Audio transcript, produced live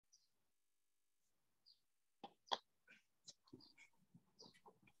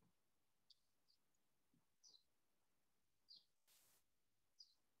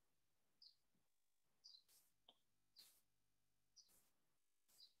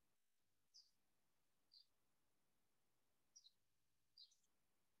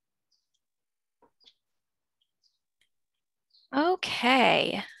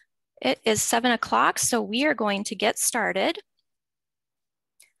Okay, it is 7 o'clock, so we are going to get started.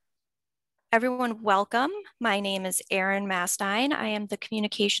 Everyone, welcome. My name is Erin Mastine. I am the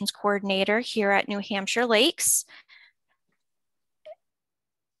communications coordinator here at New Hampshire Lakes.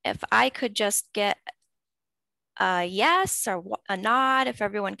 If I could just get a yes or a nod, if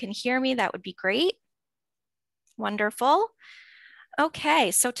everyone can hear me, that would be great. Wonderful.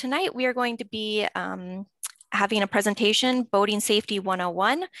 Okay, so tonight we are going to be having a presentation, Boating Safety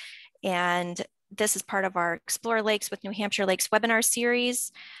 101, and this is part of our Explore Lakes with New Hampshire Lakes webinar series.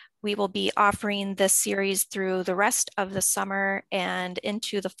 We will be offering this series through the rest of the summer and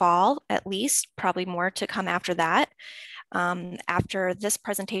into the fall, at least, probably more to come after that. After this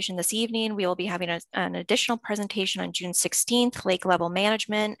presentation this evening, we will be having an additional presentation on June 16th, lake level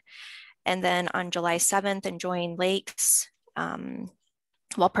management, and then on July 7th, enjoying lakes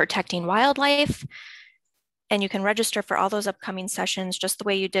while protecting wildlife. And you can register for all those upcoming sessions just the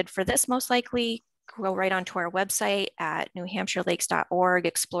way you did for this, most likely. Go right onto our website at newhampshirelakes.org,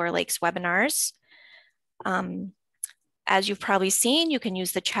 Explore Lakes webinars. As you've probably seen, you can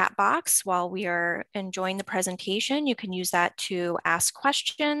use the chat box while we are enjoying the presentation. You can use that to ask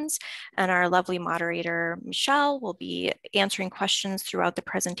questions, and our lovely moderator, Michelle, will be answering questions throughout the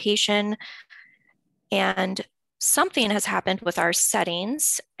presentation. And something has happened with our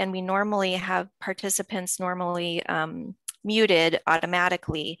settings, and we normally have participants muted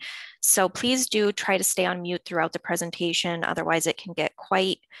automatically. So please do try to stay on mute throughout the presentation. Otherwise, it can get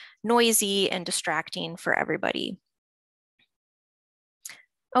quite noisy and distracting for everybody.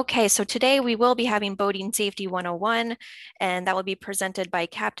 Okay, so today we will be having Boating Safety 101, and that will be presented by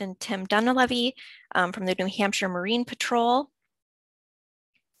Captain Tim Dunleavy from the New Hampshire Marine Patrol.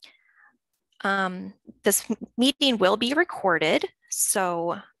 This meeting will be recorded,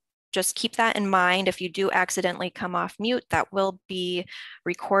 so just keep that in mind. If you do accidentally come off mute, that will be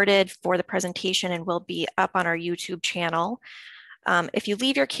recorded for the presentation and will be up on our YouTube channel. If you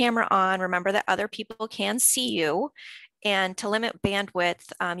leave your camera on, remember that other people can see you. And to limit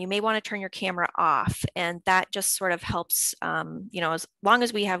bandwidth, you may want to turn your camera off, and that just sort of helps, as long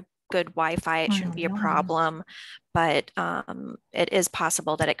as we have good Wi-Fi, it shouldn't be a problem, but it is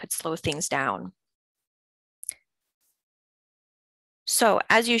possible that it could slow things down. So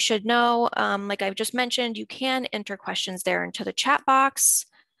as you should know, like I've just mentioned, you can enter questions there into the chat box.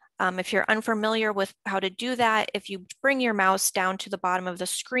 If you're unfamiliar with how to do that, if you bring your mouse down to the bottom of the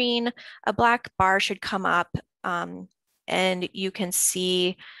screen, a black bar should come up, and you can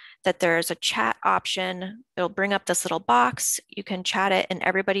see that there's a chat option. It'll bring up this little box. You can chat it and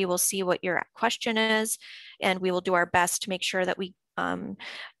everybody will see what your question is. And we will do our best to make sure that we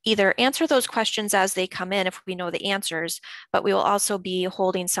either answer those questions as they come in if we know the answers, but we will also be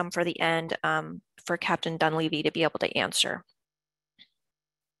holding some for the end for Captain Dunleavy to be able to answer.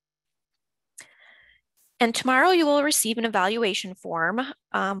 And tomorrow you will receive an evaluation form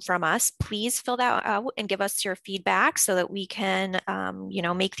from us. Please fill that out and give us your feedback so that we can,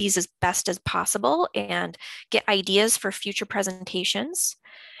 make these as best as possible and get ideas for future presentations.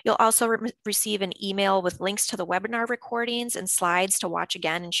 You'll also receive an email with links to the webinar recordings and slides to watch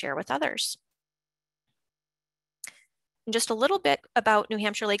again and share with others. And just a little bit about New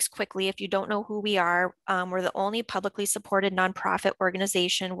Hampshire Lakes quickly, if you don't know who we are, we're the only publicly supported nonprofit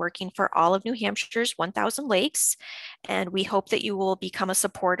organization working for all of New Hampshire's 1,000 lakes. And we hope that you will become a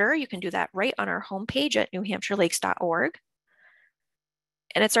supporter. You can do that right on our homepage at newhampshirelakes.org.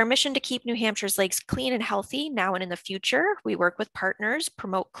 And it's our mission to keep New Hampshire's lakes clean and healthy now and in the future. We work with partners,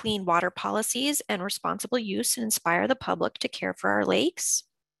 promote clean water policies and responsible use, and inspire the public to care for our lakes.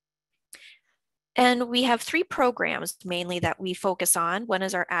 And we have 3 programs mainly that we focus on. One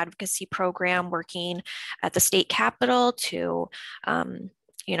is our advocacy program, working at the state capitol to,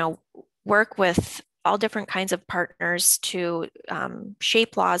 work with all different kinds of partners to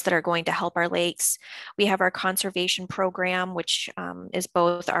shape laws that are going to help our lakes. We have our conservation program, which is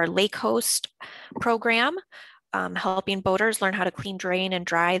both our lake host program, helping boaters learn how to clean, drain, and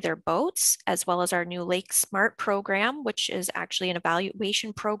dry their boats, as well as our new Lake Smart program, which is actually an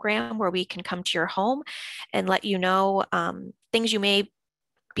evaluation program where we can come to your home and let you know things you may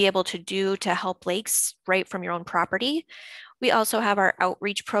be able to do to help lakes right from your own property. We also have our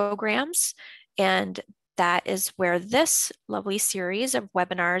outreach programs, and that is where this lovely series of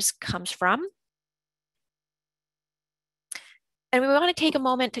webinars comes from. And we want to take a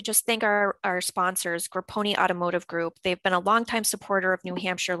moment to just thank our sponsors, Grapponi Automotive Group. They've been a longtime supporter of New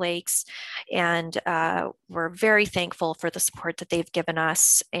Hampshire Lakes, and we're very thankful for the support that they've given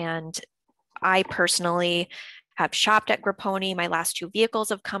us. And I personally have shopped at Grapponi. My last two vehicles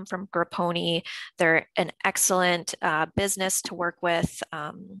have come from Grapponi. They're an excellent business to work with.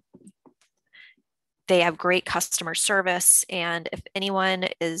 They have great customer service. And if anyone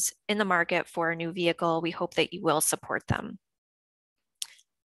is in the market for a new vehicle, we hope that you will support them.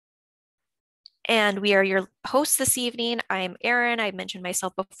 And we are your hosts this evening. I'm Erin. I mentioned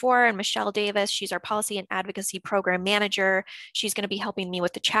myself before, and Michelle Davis. She's our policy and advocacy program manager. She's going to be helping me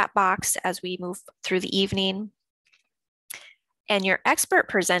with the chat box as we move through the evening. And your expert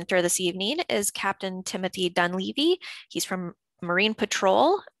presenter this evening is Captain Timothy Dunleavy. He's from Marine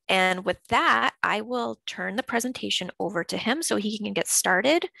Patrol. And with that, I will turn the presentation over to him so he can get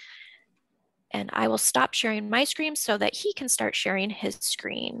started. And I will stop sharing my screen so that he can start sharing his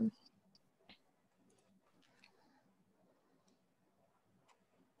screen.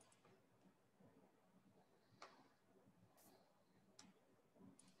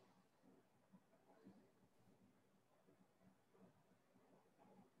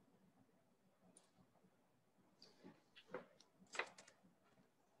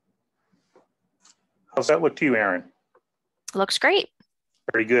 How's that look to you, Erin? Looks great.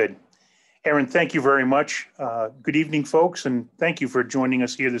 Very good. Erin, thank you very much. Good evening, folks, and thank you for joining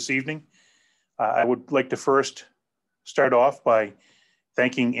us here this evening. I would like to first start off by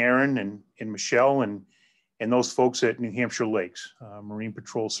thanking Erin and Michelle and those folks at New Hampshire Lakes. Marine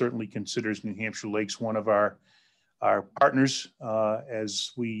Patrol certainly considers New Hampshire Lakes one of our partners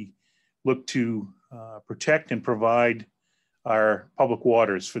as we look to protect and provide our public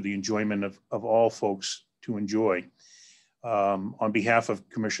waters for the enjoyment of all folks to enjoy. On behalf of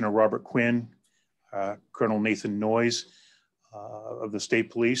Commissioner Robert Quinn, Colonel Nathan Noyes of the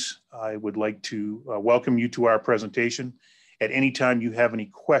State Police, I would like to welcome you to our presentation. At any time you have any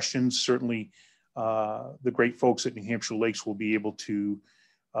questions, certainly the great folks at New Hampshire Lakes will be able to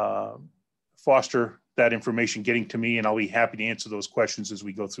foster that information getting to me, and I'll be happy to answer those questions as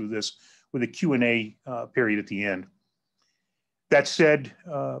we go through this with a Q&A period at the end. That said,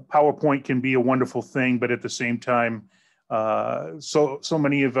 PowerPoint can be a wonderful thing, but at the same time, so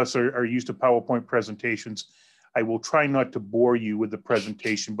many of us are used to PowerPoint presentations. I will try not to bore you with the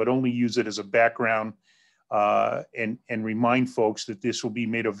presentation, but only use it as a background and remind folks that this will be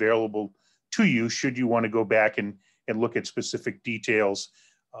made available to you should you want to go back and look at specific details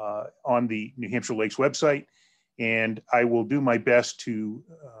on the New Hampshire Lakes website. And I will do my best to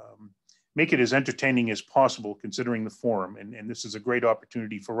make it as entertaining as possible considering the forum. And this is a great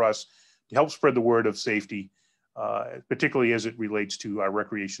opportunity for us to help spread the word of safety, particularly as it relates to our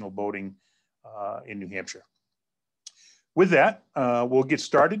recreational boating in New Hampshire. With that, we'll get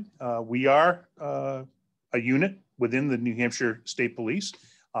started. We are a unit within the New Hampshire State Police,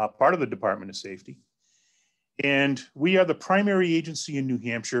 part of the Department of Safety. And we are the primary agency in New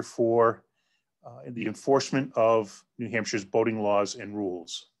Hampshire for the enforcement of New Hampshire's boating laws and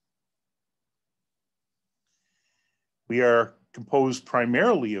rules. We are composed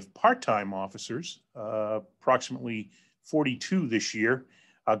primarily of part-time officers, approximately 42 this year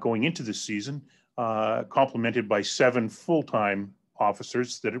going into the season, complemented by 7 full-time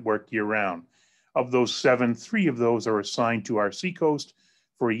officers that work year-round. Of those 7, 3 of those are assigned to our seacoast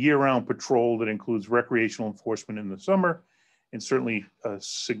for a year-round patrol that includes recreational enforcement in the summer, and certainly a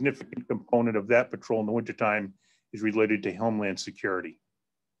significant component of that patrol in the wintertime is related to homeland security.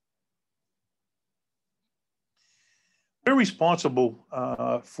 We're responsible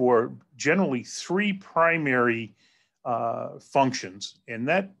for generally 3 primary functions, and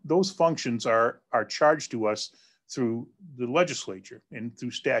those functions are charged to us through the legislature and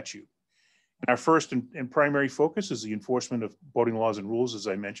through statute. And our first and primary focus is the enforcement of boating laws and rules, as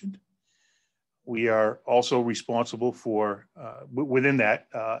I mentioned. We are also responsible for, within that,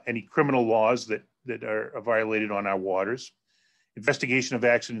 any criminal laws that are violated on our waters, investigation of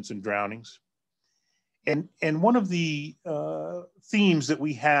accidents and drownings. And one of the themes that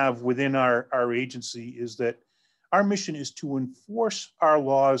we have within our agency is that our mission is to enforce our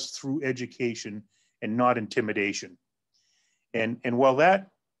laws through education and not intimidation. And while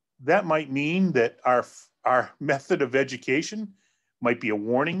that might mean that our method of education might be a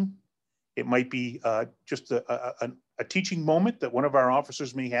warning, it might be just a teaching moment that one of our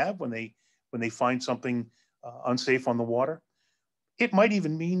officers may have when they find something unsafe on the water. It might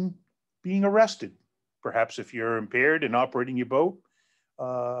even mean being arrested. Perhaps if you're impaired in operating your boat,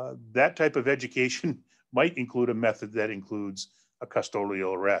 that type of education might include a method that includes a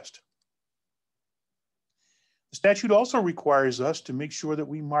custodial arrest. The statute also requires us to make sure that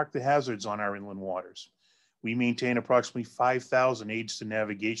we mark the hazards on our inland waters. We maintain approximately 5,000 aids to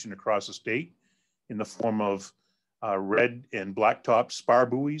navigation across the state in the form of red and blacktop spar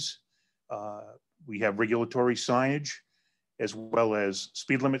buoys, We have regulatory signage as well as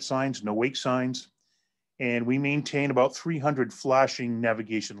speed limit signs, no wake signs, and we maintain about 300 flashing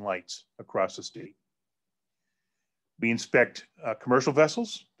navigation lights across the state. We inspect commercial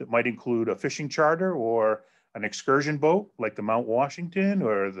vessels that might include a fishing charter or an excursion boat like the Mount Washington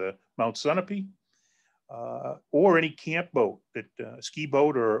or the Mount Sunapee, or any camp boat, that ski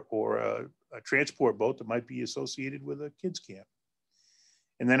boat or a transport boat that might be associated with a kids camp.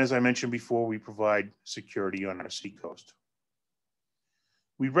 And then, as I mentioned before, we provide security on our seacoast.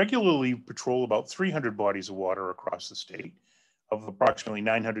 We regularly patrol about 300 bodies of water across the state of approximately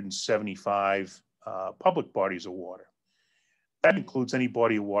 975 public bodies of water. That includes any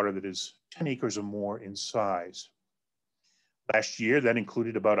body of water that is 10 acres or more in size. Last year, that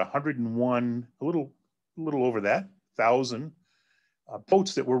included about 101, a little over that, 1,000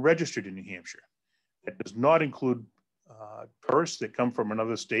 boats that were registered in New Hampshire. That does not include tourists that come from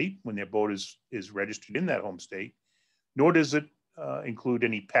another state when their boat is registered in that home state, nor does it include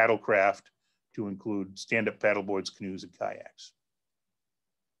any paddle craft to include stand-up paddleboards, canoes, and kayaks.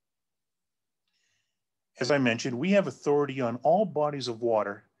 As I mentioned, we have authority on all bodies of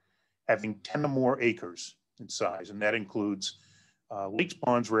water having 10 or more acres in size, and that includes lakes,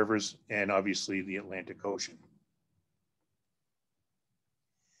 ponds, rivers, and obviously the Atlantic Ocean.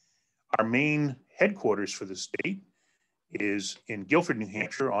 Our main headquarters for the state is in Guilford, New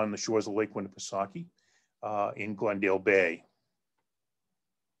Hampshire, on the shores of Lake Winnipesaukee in Glendale Bay.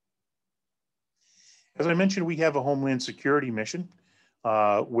 As I mentioned, we have a Homeland Security mission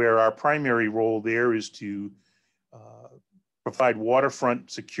where our primary role there is to provide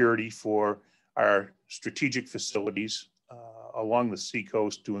waterfront security for our strategic facilities along the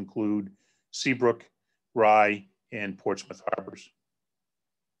seacoast, to include Seabrook, Rye, and Portsmouth harbors.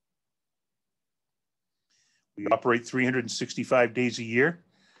 We operate 365 days a year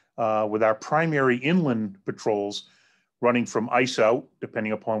with our primary inland patrols running from ice out,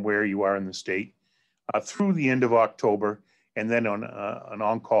 depending upon where you are in the state, through the end of October, and then on an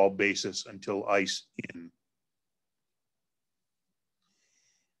on-call basis until ice in.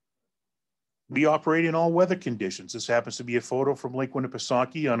 We operate in all weather conditions. This happens to be a photo from Lake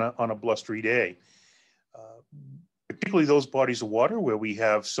Winnipesaukee on a blustery day. Particularly those bodies of water where we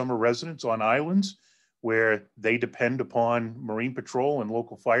have summer residents on islands where they depend upon Marine Patrol and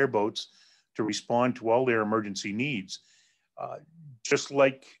local fire boats to respond to all their emergency needs. Just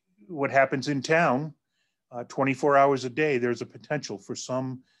like what happens in town, 24 hours a day, there's a potential for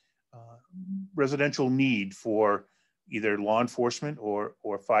some residential need for either law enforcement or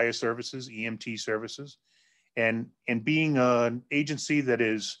fire services, EMT services. And being an agency that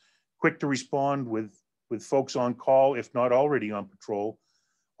is quick to respond with folks on call, if not already on patrol,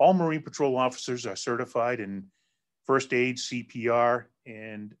 all Marine Patrol officers are certified in first aid, CPR,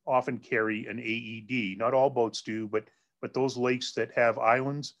 and often carry an AED. Not all boats do, but those lakes that have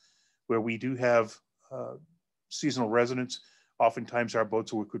islands where we do have seasonal residents, oftentimes our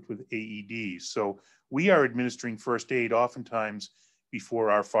boats are equipped with AEDs. So we are administering first aid oftentimes before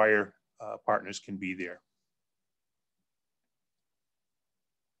our fire partners can be there.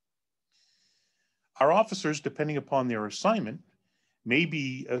 Our officers, depending upon their assignment, may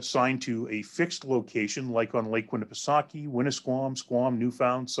be assigned to a fixed location, like on Lake Winnipesaukee, Winnisquam, Squam,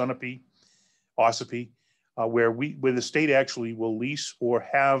 Newfound, Sunapee, Ossipee, where the state actually will lease or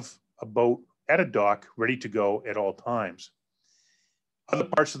have a boat at a dock ready to go at all times. Other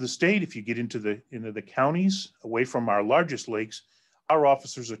parts of the state, if you get into the counties away from our largest lakes, our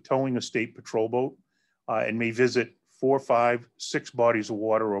officers are towing a state patrol boat and may visit 4, 5, 6 bodies of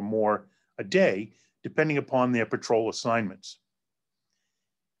water or more a day, depending upon their patrol assignments.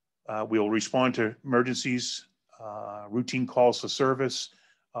 We'll respond to emergencies, routine calls for service,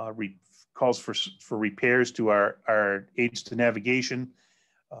 calls for repairs to our aids to navigation,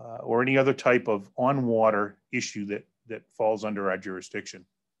 or any other type of on-water issue that falls under our jurisdiction.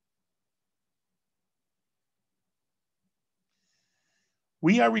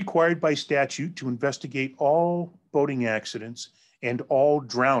 We are required by statute to investigate all boating accidents and all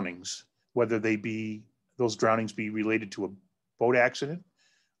drownings, whether those drownings be related to a boat accident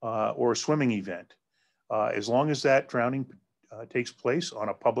or a swimming event. As long as that drowning takes place on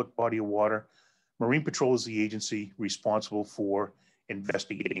a public body of water, Marine Patrol is the agency responsible for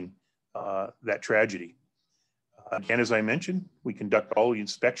investigating that tragedy. Again, as I mentioned, we conduct all the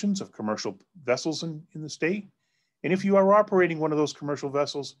inspections of commercial vessels in the state. And if you are operating one of those commercial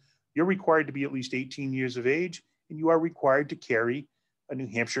vessels, you're required to be at least 18 years of age, and you are required to carry a New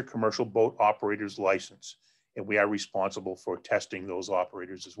Hampshire commercial boat operator's license. And we are responsible for testing those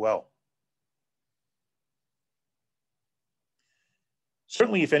operators as well.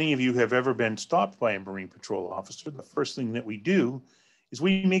 Certainly, if any of you have ever been stopped by a Marine Patrol officer, the first thing that we do is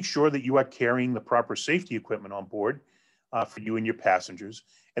we make sure that you are carrying the proper safety equipment on board for you and your passengers,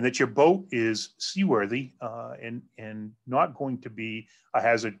 and that your boat is seaworthy and not going to be a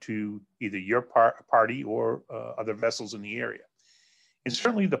hazard to either your party or other vessels in the area. And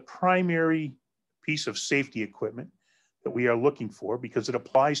certainly the primary piece of safety equipment that we are looking for, because it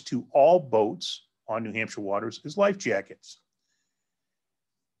applies to all boats on New Hampshire waters, is life jackets.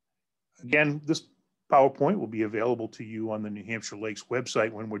 Again, this PowerPoint will be available to you on the New Hampshire Lakes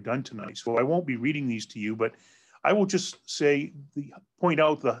website when we're done tonight. So I won't be reading these to you, but I will just point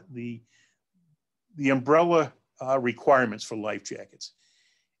out the umbrella requirements for life jackets.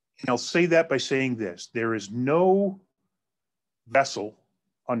 And I'll say that by saying this: there is no vessel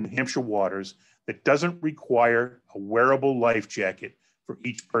on New Hampshire waters that doesn't require a wearable life jacket for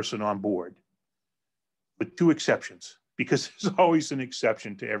each person on board, with two exceptions, because there's always an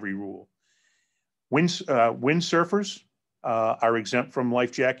exception to every rule. Windsurfers are exempt from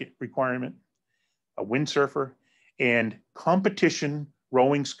life jacket requirement, a windsurfer, and competition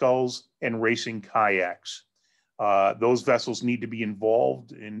rowing sculls and racing kayaks. Those vessels need to be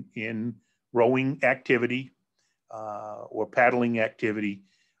involved in rowing activity or paddling activity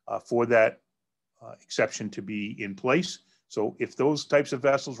for that exception to be in place. So if those types of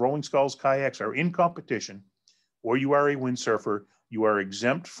vessels, rowing sculls, kayaks, are in competition, or you are a windsurfer, you are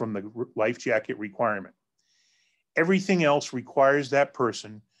exempt from the life jacket requirement. Everything else requires that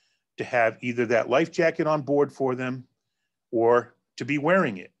person to have either that life jacket on board for them or to be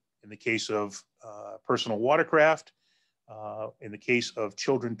wearing it. In the case of personal watercraft, in the case of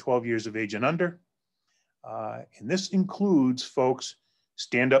children 12 years of age and under, and this includes, folks,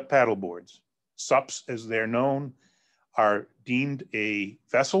 stand-up paddle boards. SUPs, as they're known, are deemed a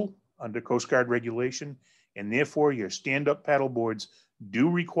vessel under Coast Guard regulation, and therefore your stand-up paddle boards do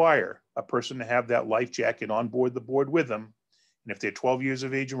require a person to have that life jacket on board the board with them. And if they're 12 years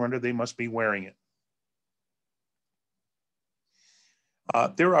of age or under, they must be wearing it.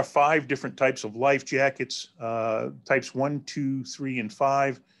 There are 5 different types of life jackets. Types 1, 2, 3, and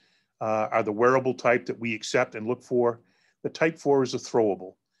 5 are the wearable type that we accept and look for. The type 4 is a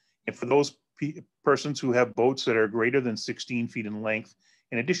throwable. And for those persons who have boats that are greater than 16 feet in length,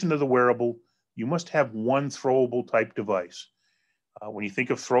 in addition to the wearable, you must have one throwable type device. When you think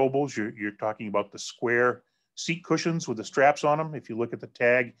of throwables, you're talking about the square seat cushions with the straps on them. If you look at the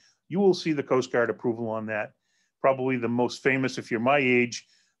tag, you will see the Coast Guard approval on that. Probably the most famous, if you're my age,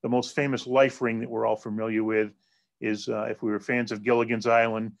 the most famous life ring that we're all familiar with is, if we were fans of Gilligan's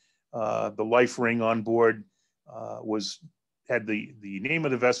Island, the life ring on board had the name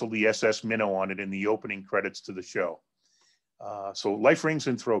of the vessel, the SS Minnow, on it in the opening credits to the show. So life rings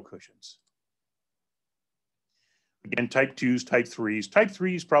and throw cushions. Again, type 2s, type 3s. Type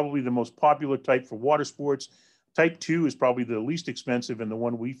 3 is probably the most popular type for water sports. Type 2 is probably the least expensive and the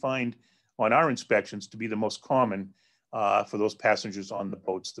one we find on our inspections to be the most common for those passengers on the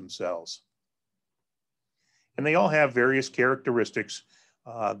boats themselves. And they all have various characteristics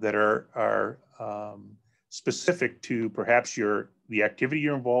that are specific to perhaps the activity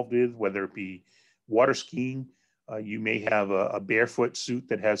you're involved with, whether it be water skiing. You may have a barefoot suit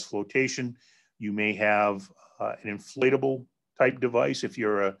that has flotation. You may have an inflatable type device if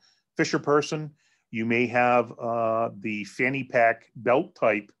you're a fisher person. You may have the fanny pack belt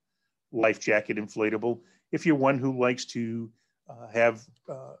type life jacket inflatable if you're one who likes to have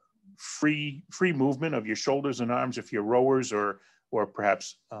free movement of your shoulders and arms, if you're rowers or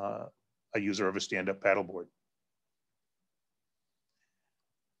perhaps a user of a stand-up paddleboard.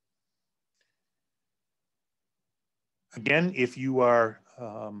 Again, if you are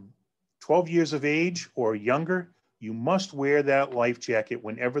 12 years of age or younger, you must wear that life jacket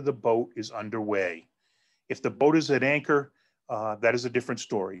whenever the boat is underway. If the boat is at anchor, that is a different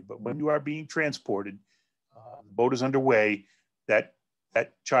story. But when you are being transported, the boat is underway, that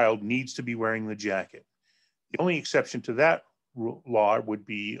child needs to be wearing the jacket. The only exception to that law would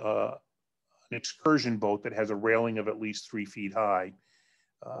be an excursion boat that has a railing of at least 3 feet high.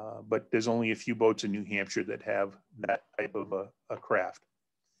 But there's only a few boats in New Hampshire that have that type of a craft.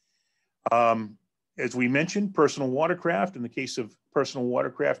 As we mentioned, personal watercraft. In the case of personal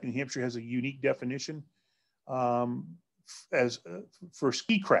watercraft, New Hampshire has a unique definition for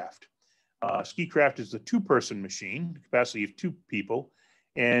ski craft. Ski craft is a 2-person machine, the capacity of 2 people,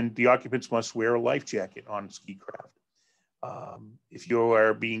 and the occupants must wear a life jacket on ski craft. If you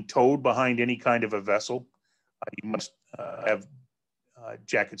are being towed behind any kind of a vessel, you must have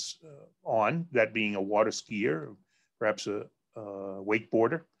jackets on, that being a water skier, perhaps a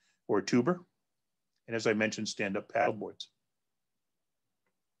wakeboarder or a tuber. And as I mentioned, stand-up paddleboards.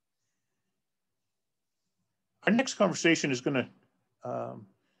 Our next conversation is going to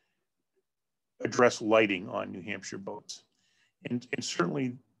address lighting on New Hampshire boats. And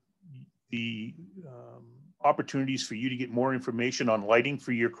certainly the opportunities for you to get more information on lighting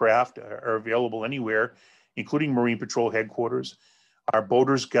for your craft are available anywhere, including Marine Patrol headquarters. Our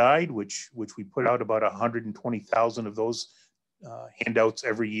Boater's Guide, which we put out about 120,000 of those handouts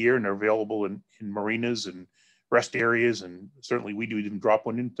every year, and are available in marinas and rest areas, and certainly we do even drop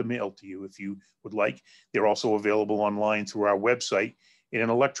one into mail to you if you would like. They're also available online through our website in an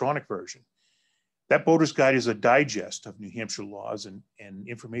electronic version. That Boater's Guide is a digest of New Hampshire laws, and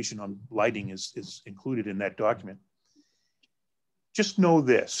information on lighting is included in that document. Just know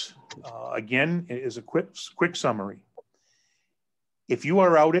this, again, is a quick summary. If you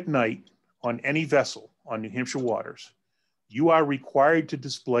are out at night on any vessel on New Hampshire waters, you are required to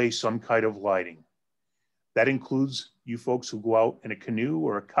display some kind of lighting. That includes you folks who go out in a canoe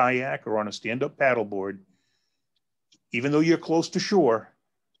or a kayak or on a stand-up paddleboard. Even though you're close to shore,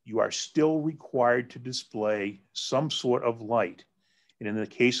 you are still required to display some sort of light. And in the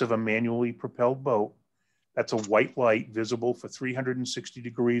case of a manually propelled boat, that's a white light visible for 360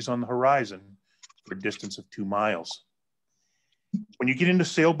 degrees on the horizon for a distance of 2 miles. When you get into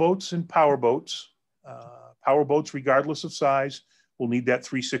sailboats and power boats, regardless of size, will need that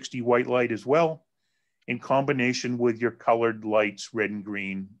 360 white light as well, in combination with your colored lights, red and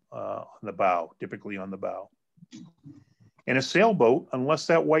green on the bow, typically on the bow. And a sailboat, unless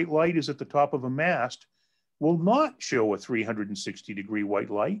that white light is at the top of a mast, will not show a 360-degree white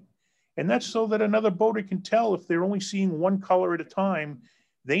light. And that's so that another boater can tell if they're only seeing one color at a time,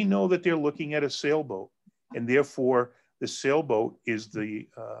 they know that they're looking at a sailboat. And therefore, the sailboat is the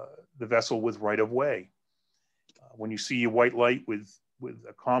vessel with right-of-way. When you see a white light with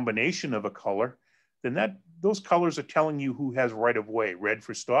a combination of a color, then those colors are telling you who has right-of-way, red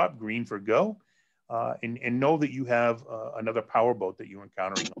for stop, green for go. And know that you have another powerboat that you're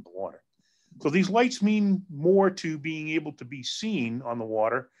encountering on the water. So these lights mean more to being able to be seen on the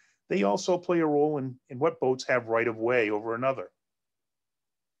water. They also play a role in what boats have right of way over another.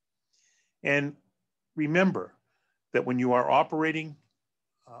 And remember that when you are operating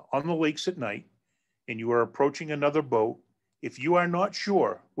on the lakes at night and you are approaching another boat, if you are not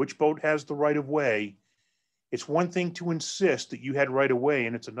sure which boat has the right of way, it's one thing to insist that you had right of way,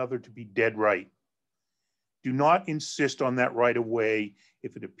 and it's another to be dead right. Do not insist on that right of way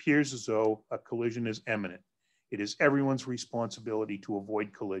if it appears as though a collision is imminent. It is everyone's responsibility to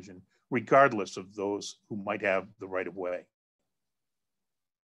avoid collision, regardless of those who might have the right of way.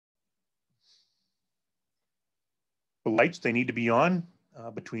 The lights, they need to be on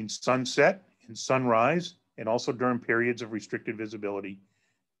between sunset and sunrise, and also during periods of restricted visibility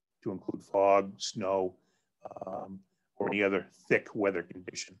to include fog, snow, or any other thick weather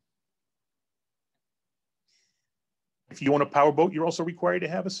condition. If you own a powerboat, you're also required to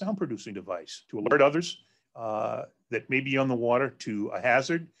have a sound producing device to alert others that may be on the water to a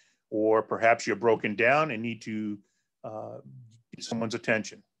hazard, or perhaps you're broken down and need to get someone's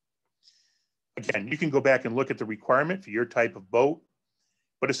attention. Again, you can go back and look at the requirement for your type of boat,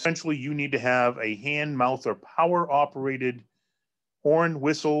 but essentially you need to have a hand, mouth, or power operated horn,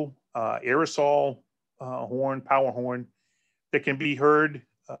 whistle, aerosol horn, power horn that can be heard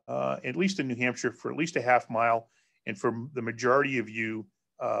at least in New Hampshire for at least a half mile. And for the majority of you,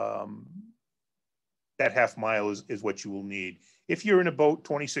 that half mile is what you will need. If you're in a boat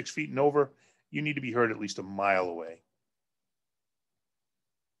 26 feet and over, you need to be heard at least a mile away.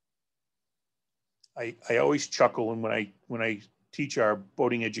 I always chuckle, and when I teach our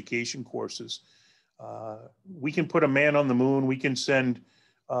boating education courses, we can put a man on the moon, we can send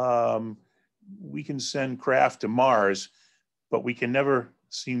craft to Mars, but we can never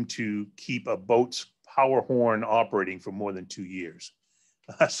seem to keep a boat's power horn operating for more than 2 years.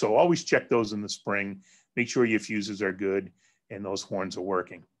 So always check those in the spring. Make sure your fuses are good and those horns are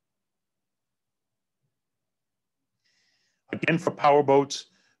working. Again, for power boats,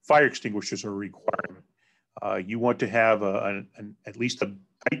 fire extinguishers are a requirement. You want to have at least a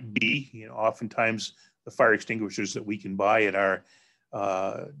type B. You know, oftentimes the fire extinguishers that we can buy at our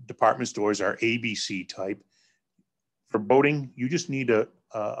department stores are ABC type. For boating, you just need a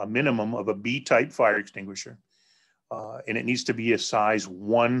minimum of a B-type fire extinguisher, and it needs to be a size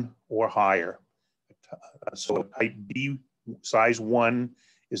 1 or higher. So a type B size 1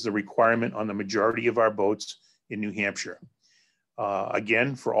 is the requirement on the majority of our boats in New Hampshire.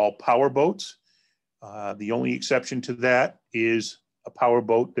 Again, for all power boats, the only exception to that is a power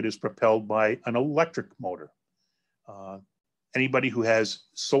boat that is propelled by an electric motor. Anybody who has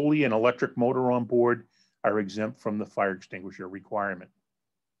solely an electric motor on board are exempt from the fire extinguisher requirement.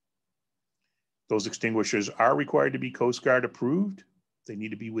 Those extinguishers are required to be Coast Guard approved. They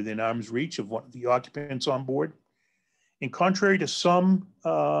need to be within arm's reach of one of the occupants on board. And contrary to some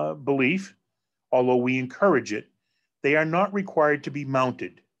belief, although we encourage it, they are not required to be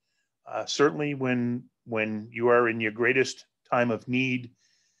mounted. Certainly when you are in your greatest time of need,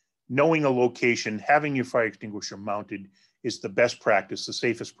 knowing a location, having your fire extinguisher mounted is the best practice, the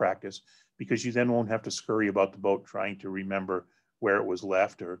safest practice, because you then won't have to scurry about the boat trying to remember where it was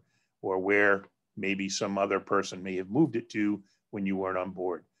left or where maybe some other person may have moved it to when you weren't on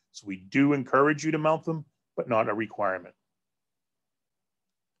board. So we do encourage you to mount them, but not a requirement.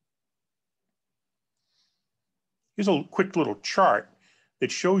 Here's a quick little chart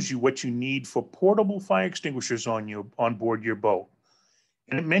that shows you what you need for portable fire extinguishers on board your boat.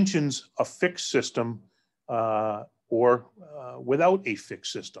 And it mentions a fixed system or without a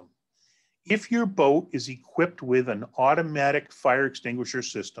fixed system. If your boat is equipped with an automatic fire extinguisher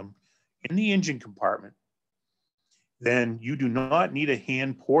system in the engine compartment, then you do not need a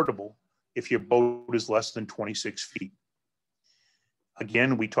hand portable if your boat is less than 26 feet.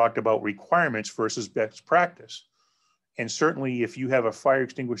 Again, we talked about requirements versus best practice. And certainly if you have a fire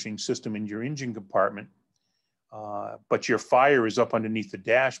extinguishing system in your engine compartment, but your fire is up underneath the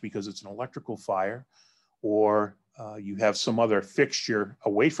dash because it's an electrical fire, or you have some other fixture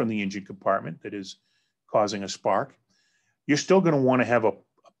away from the engine compartment that is causing a spark, you're still going to want to have a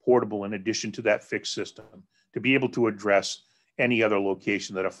portable in addition to that fixed system to be able to address any other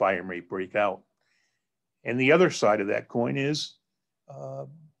location that a fire may break out. And the other side of that coin is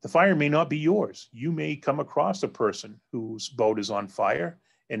the fire may not be yours. You may come across a person whose boat is on fire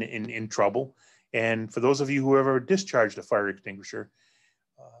and in trouble. And for those of you who ever discharged a fire extinguisher,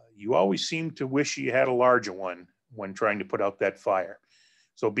 you always seem to wish you had a larger one when trying to put out that fire.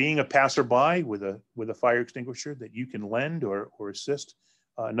 So being a passerby with a fire extinguisher that you can lend or assist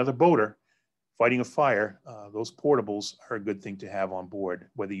another boater fighting a fire, those portables are a good thing to have on board,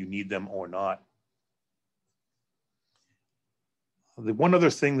 whether you need them or not. The one other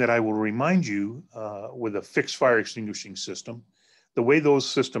thing that I will remind you with a fixed fire extinguishing system, the way those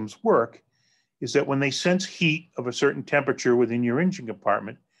systems work is that when they sense heat of a certain temperature within your engine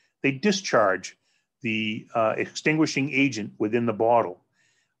compartment, they discharge the extinguishing agent within the bottle.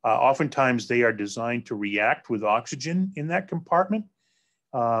 Oftentimes they are designed to react with oxygen in that compartment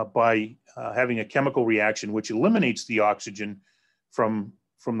by having a chemical reaction which eliminates the oxygen from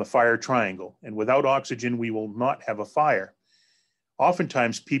the fire triangle. And without oxygen, we will not have a fire.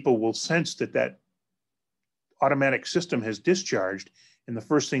 Oftentimes people will sense that automatic system has discharged, and the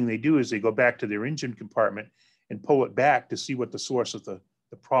first thing they do is they go back to their engine compartment and pull it back to see what the source of the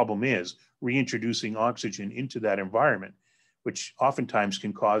problem is, reintroducing oxygen into that environment, which oftentimes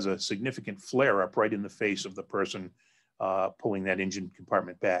can cause a significant flare up right in the face of the person pulling that engine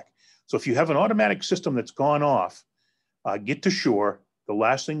compartment back. So if you have an automatic system that's gone off, get to shore. The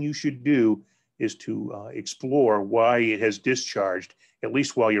last thing you should do is to explore why it has discharged, at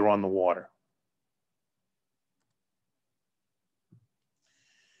least while you're on the water.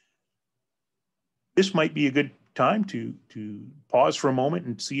 This might be a good time to pause for a moment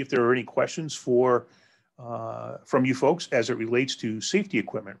and see if there are any questions from you folks as it relates to safety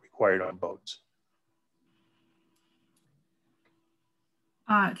equipment required on boats.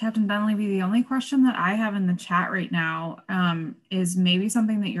 Captain Dunleavy, the only question that I have in the chat right now is maybe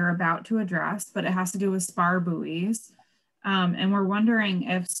something that you're about to address, but it has to do with spar buoys. And we're wondering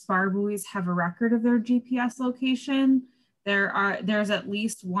if spar buoys have a record of their GPS location. There's at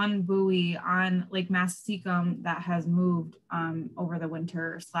least one buoy on Lake Massasauga that has moved over the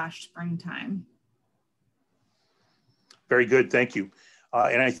winter/springtime. Very good, thank you.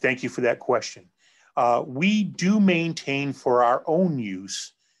 And I thank you for that question. We do maintain for our own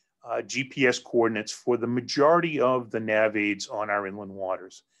use GPS coordinates for the majority of the nav aids on our inland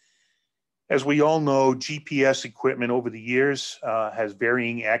waters. As we all know, GPS equipment over the years has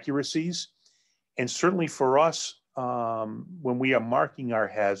varying accuracies. And certainly for us, when we are marking our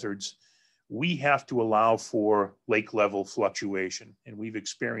hazards, we have to allow for lake level fluctuation. And we've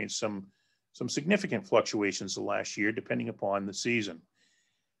experienced some significant fluctuations the last year, depending upon the season.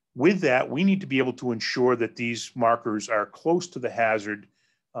 With that, we need to be able to ensure that these markers are close to the hazard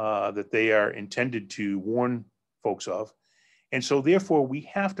that they are intended to warn folks of. And so therefore, we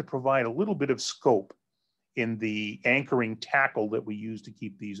have to provide a little bit of scope in the anchoring tackle that we use to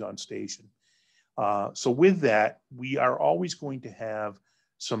keep these on station. So with that, we are always going to have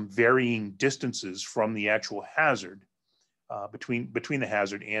some varying distances from the actual hazard between the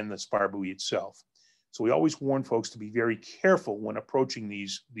hazard and the spar buoy itself. So we always warn folks to be very careful when approaching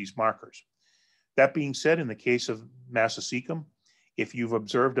these markers. That being said, in the case of Massasauga, If you've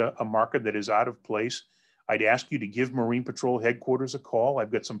observed a marker that is out of place, I'd ask you to give Marine Patrol headquarters a call.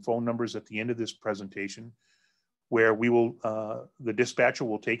 I've got some phone numbers at the end of this presentation where we will, the dispatcher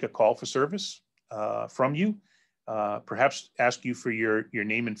will take a call for service from you, perhaps ask you for your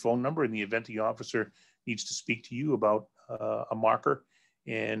name and phone number in the event the officer needs to speak to you about a marker.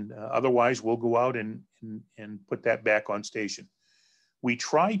 And otherwise, we'll go out and put that back on station. We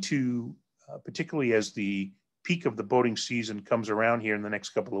try to, particularly as the peak of the boating season comes around here in the next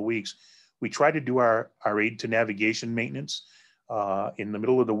couple of weeks, we try to do our aid to navigation maintenance in the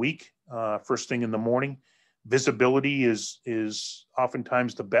middle of the week, first thing in the morning. Visibility is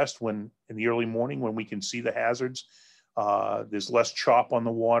oftentimes the best when in the early morning when we can see the hazards. There's less chop on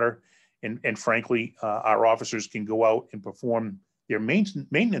the water, and frankly, our officers can go out and perform their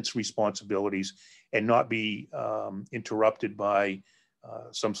maintenance responsibilities and not be interrupted by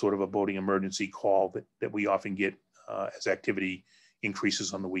some sort of a boating emergency call that we often get as activity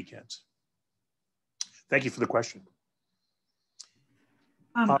increases on the weekends. Thank you for the question.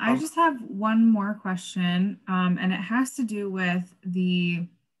 I just have one more question, and it has to do with the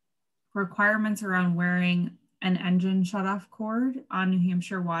requirements around wearing an engine shutoff cord on New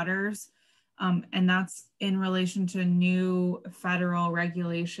Hampshire waters. And that's in relation to new federal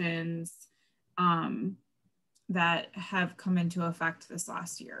regulations that have come into effect this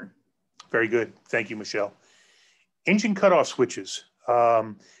last year. Very good. Thank you, Michelle. Engine cutoff switches.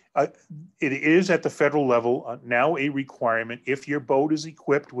 It is at the federal level now a requirement. If your boat is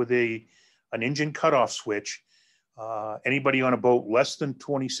equipped with an engine cutoff switch, anybody on a boat less than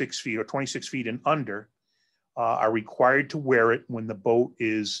 26 feet or 26 feet and under are required to wear it when the boat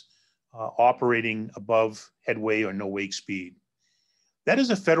is operating above headway or no wake speed. That is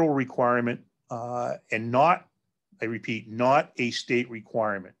a federal requirement and not, I repeat, not a state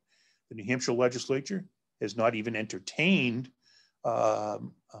requirement. The New Hampshire legislature has not even entertained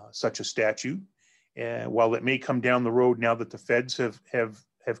such a statute. And while it may come down the road now that the feds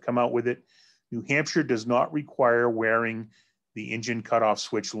have come out with it, New Hampshire does not require wearing the engine cutoff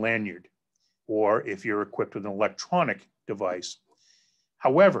switch lanyard, or if you're equipped with an electronic device.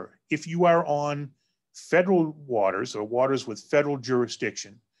 However, if you are on federal waters or waters with federal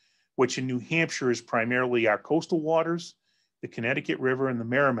jurisdiction, which in New Hampshire is primarily our coastal waters, the Connecticut River and the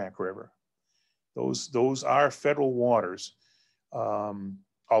Merrimack River, those are federal waters.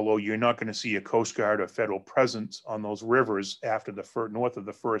 Although you're not going to see a Coast Guard or federal presence on those rivers after the north of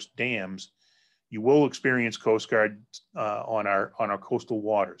the first dams, you will experience Coast Guard on our coastal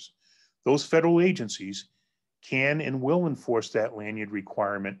waters. Those federal agencies can and will enforce that lanyard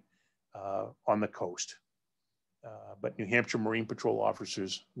requirement on the coast, but New Hampshire Marine Patrol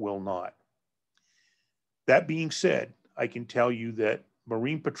officers will not. That being said, I can tell you that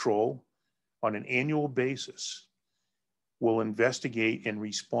Marine Patrol on an annual basis will investigate and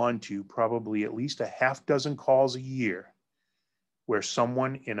respond to probably at least a half dozen calls a year where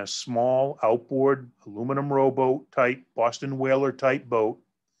someone in a small outboard aluminum rowboat type, Boston whaler type boat,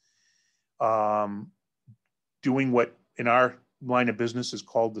 doing what in our line of business is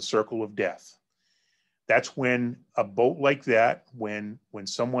called the circle of death. That's when a boat like that, when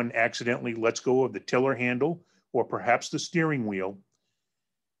someone accidentally lets go of the tiller handle or perhaps the steering wheel,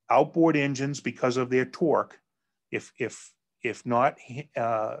 outboard engines, because of their torque, if not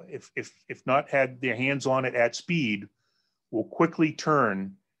had their hands on it at speed, will quickly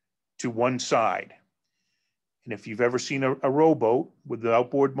turn to one side. And if you've ever seen a rowboat with the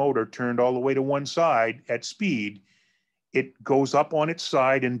outboard motor turned all the way to one side at speed, it goes up on its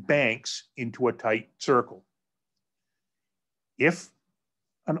side and banks into a tight circle. If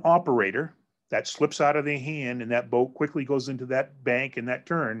an operator that slips out of their hand and that boat quickly goes into that bank and that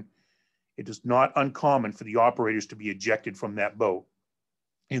turn, it is not uncommon for the operators to be ejected from that boat.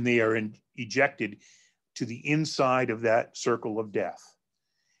 And they are ejected to the inside of that circle of death.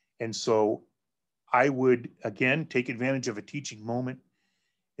 And so I would, again, take advantage of a teaching moment,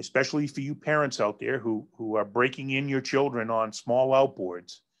 especially for you parents out there who are breaking in your children on small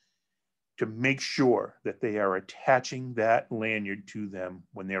outboards, to make sure that they are attaching that lanyard to them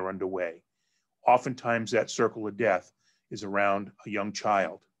when they're underway. Oftentimes that circle of death is around a young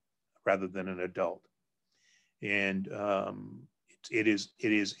child rather than an adult. And it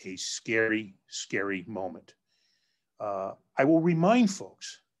is a scary, scary moment. I will remind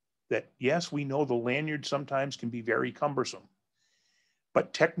folks that yes, we know the lanyard sometimes can be very cumbersome,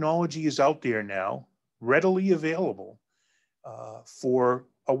 but technology is out there now, readily available for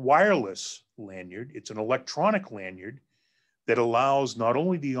a wireless lanyard. It's an electronic lanyard that allows not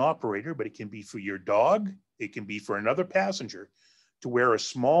only the operator, but it can be for your dog, it can be for another passenger, to wear a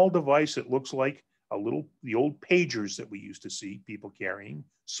small device that looks like the old pagers that we used to see people carrying,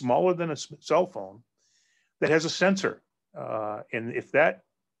 smaller than a cell phone, that has a sensor. And if that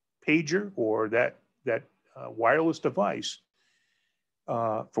pager or that wireless device,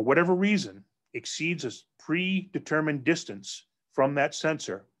 for whatever reason, exceeds a predetermined distance from that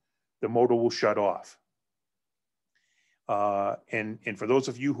sensor, the motor will shut off. And for those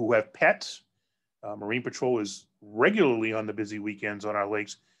of you who have pets, Marine Patrol is regularly on the busy weekends on our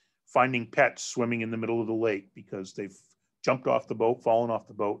lakes, finding pets swimming in the middle of the lake because they've jumped off the boat, fallen off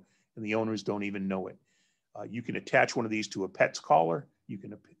the boat, and the owners don't even know it. You can attach one of these to a pet's collar. You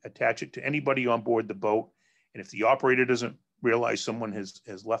can attach it to anybody on board the boat. And if the operator doesn't realize someone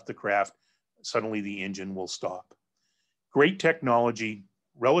has left the craft, suddenly the engine will stop. Great technology,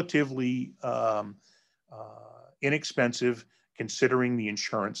 relatively inexpensive considering the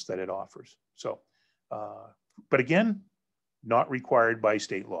insurance that it offers. So, but again, not required by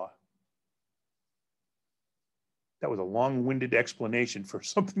state law. That was a long-winded explanation for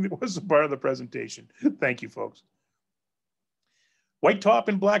something that wasn't part of the presentation. Thank you, folks. White top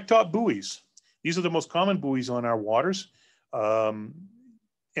and black top buoys. These are the most common buoys on our waters. And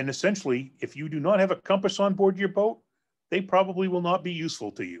essentially, if you do not have a compass on board your boat, they probably will not be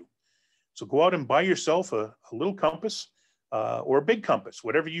useful to you. So go out and buy yourself a little compass or a big compass,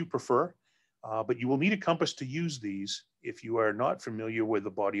 whatever you prefer. But you will need a compass to use these if you are not familiar with the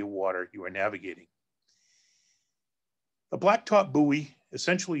body of water you are navigating. The blacktop buoy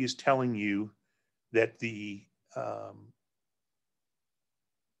essentially is telling you that the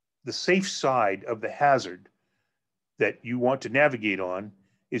safe side of the hazard that you want to navigate on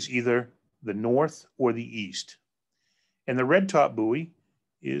is either the north or the east. And the red top buoy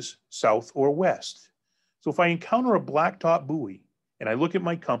is south or west. So if I encounter a blacktop buoy and I look at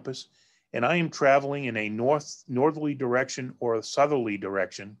my compass and I am traveling in a northerly direction or a southerly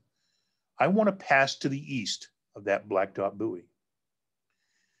direction, I want to pass to the east of that blacktop buoy.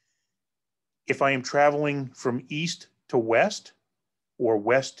 If I am traveling from east to west or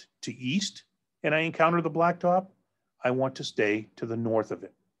west to east and I encounter the blacktop, I want to stay to the north of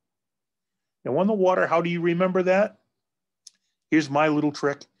it. Now on the water, how do you remember that? Here's my little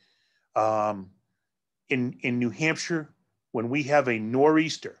trick. In New Hampshire, when we have a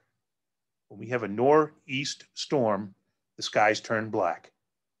nor'easter, when we have a northeast storm, the skies turn black.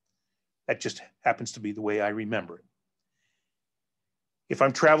 That just happens to be the way I remember it. If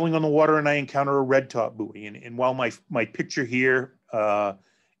I'm traveling on the water and I encounter a red top buoy, and while my picture here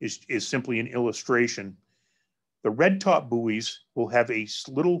is simply an illustration, the red top buoys will have a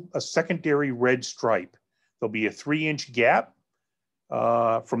secondary red stripe. There'll be a 3-inch gap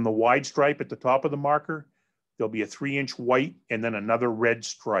from the wide stripe at the top of the marker. There'll be a 3-inch white and then another red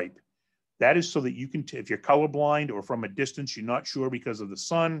stripe. That is so that you can, if you're colorblind or from a distance, you're not sure because of the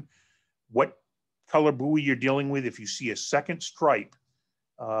sun, what color buoy you're dealing with. If you see a second stripe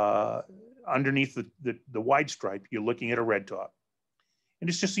underneath the wide stripe, you're looking at a red top. And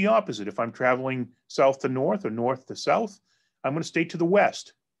it's just the opposite. If I'm traveling south to north or north to south, I'm going to stay to the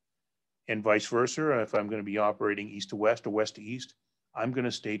west. And vice versa, if I'm going to be operating east to west or west to east, I'm going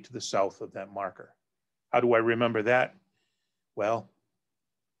to stay to the south of that marker. How do I remember that? Well,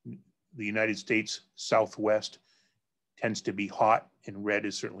 the United States Southwest tends to be hot, and red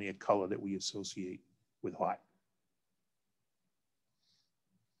is certainly a color that we associate with hot.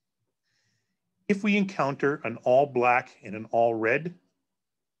 If we encounter an all black and an all red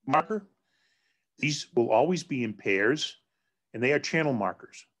marker, these will always be in pairs, and they are channel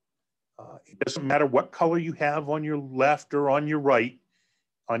markers. It doesn't matter what color you have on your left or on your right.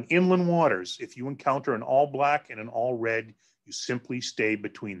 On inland waters, if you encounter an all black and an all red, you simply stay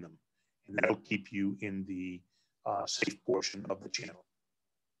between them. And that'll keep you in the safe portion of the channel.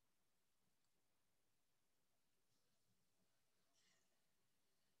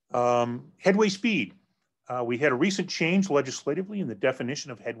 Headway speed. We had a recent change legislatively in the definition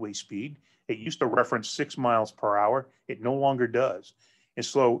of headway speed. It used to reference 6 miles per hour. It no longer does. And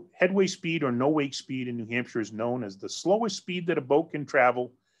so headway speed or no wake speed in New Hampshire is known as the slowest speed that a boat can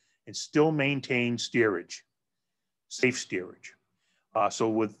travel and still maintain steerage, safe steerage. So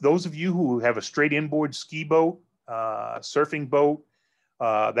with those of you who have a straight inboard ski boat, surfing boat,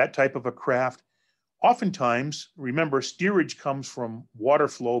 that type of a craft, oftentimes, remember, steerage comes from water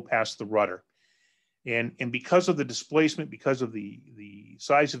flow past the rudder. And because of the displacement, because of the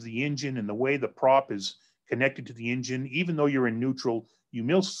size of the engine and the way the prop is connected to the engine, even though you're in neutral, you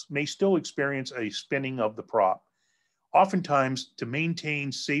may still experience a spinning of the prop. Oftentimes, to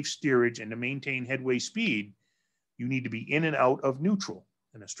maintain safe steerage and to maintain headway speed, you need to be in and out of neutral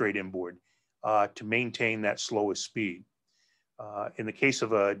in a straight inboard to maintain that slowest speed. In the case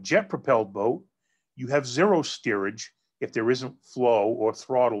of a jet-propelled boat, You have zero steerage if there isn't flow or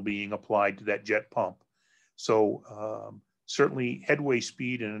throttle being applied to that jet pump. So certainly headway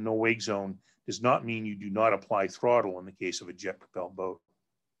speed in a no wake zone does not mean you do not apply throttle in the case of a jet propelled boat.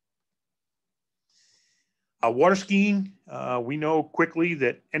 Water skiing, we know quickly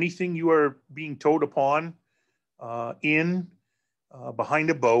that anything you are being towed upon behind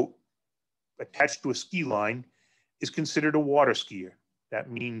a boat attached to a ski line is considered a water skier. That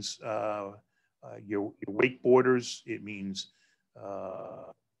means your wakeboarders, it means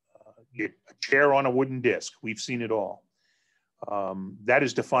a chair on a wooden disc. We've seen it all. That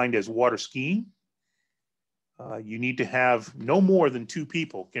is defined as water skiing. You need to have no more than 2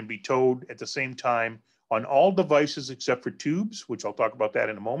 people can be towed at the same time on all devices except for tubes, which I'll talk about that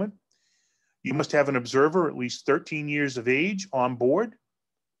in a moment. You must have an observer at least 13 years of age on board,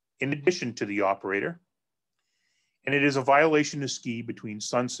 in addition to the operator. And it is a violation to ski between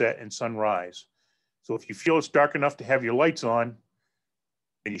sunset and sunrise. So if you feel it's dark enough to have your lights on,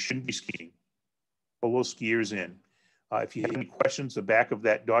 then you shouldn't be skiing. Pull those skiers in. If you have any questions, the back of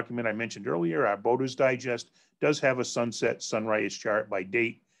that document I mentioned earlier, our Boater's Digest, does have a sunset sunrise chart by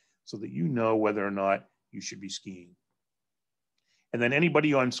date so that you know whether or not you should be skiing. And then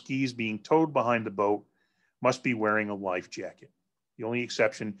anybody on skis being towed behind the boat must be wearing a life jacket. The only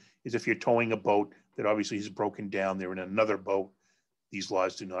exception is if you're towing a boat that obviously is broken down, they're in another boat. These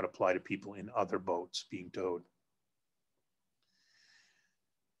laws do not apply to people in other boats being towed.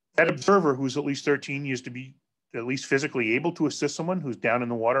 That observer who's at least 13 years to be at least physically able to assist someone who's down in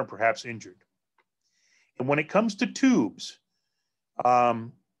the water and perhaps injured. And when it comes to tubes,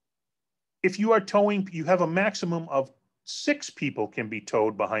 if you are towing, you have a maximum of 6 people can be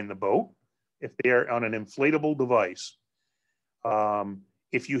towed behind the boat if they are on an inflatable device.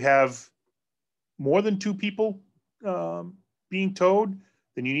 If you have more than 2 people being towed,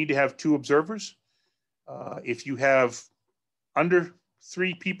 then you need to have 2 observers. If you have under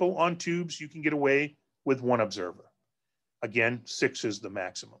 3 people on tubes, you can get away with 1 observer. Again, 6 is the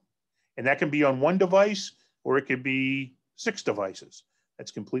maximum. And that can be on 1 device or it could be 6 devices.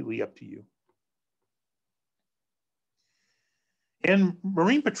 That's completely up to you. And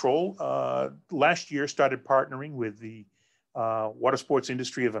Marine Patrol last year started partnering with the Water Sports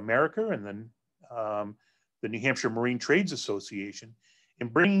Industry of America and then the New Hampshire Marine Trades Association in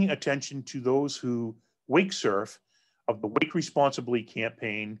bringing attention to those who wake surf of the Wake Responsibly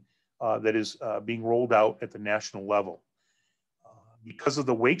campaign that is being rolled out at the national level. Because of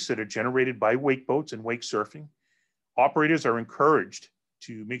the wakes that are generated by wake boats and wake surfing, operators are encouraged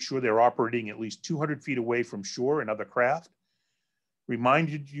to make sure they're operating at least 200 feet away from shore and other craft. Remind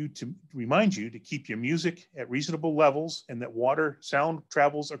you to keep your music at reasonable levels and that water sound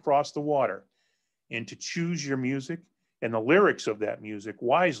travels across the water, and to choose your music and the lyrics of that music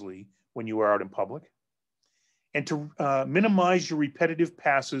wisely when you are out in public, and to minimize your repetitive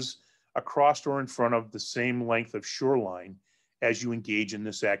passes across or in front of the same length of shoreline as you engage in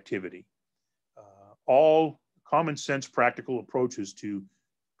this activity. All common sense practical approaches to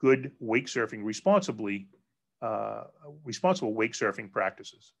good wake surfing responsible wake surfing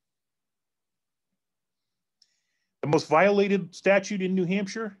practices. The most violated statute in New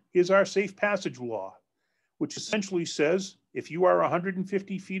Hampshire is our safe passage law, which essentially says if you are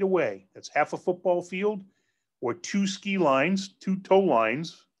 150 feet away, that's half a football field, or 2 ski lines, 2 tow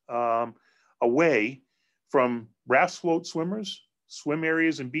lines away from raft float swimmers, swim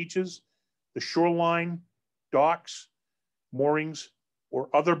areas and beaches, the shoreline, docks, moorings, or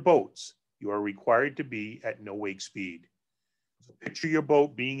other boats, you are required to be at no wake speed. So picture your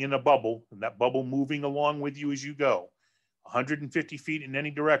boat being in a bubble and that bubble moving along with you as you go, 150 feet in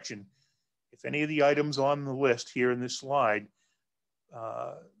any direction. If any of the items on the list here in this slide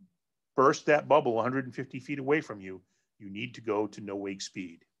burst that bubble 150 feet away from you, you need to go to no wake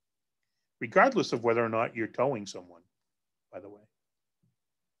speed, regardless of whether or not you're towing someone, by the way.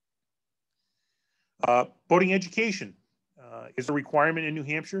 Boating education is a requirement in New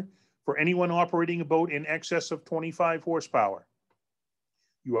Hampshire for anyone operating a boat in excess of 25 horsepower.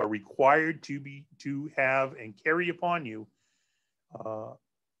 You are required to have and carry upon you a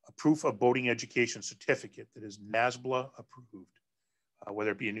proof of boating education certificate that is NASBLA approved,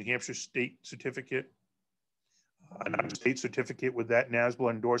 whether it be a New Hampshire state certificate, another state certificate with that NASBLA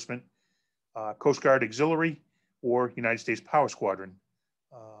endorsement, Coast Guard Auxiliary, or United States Power Squadron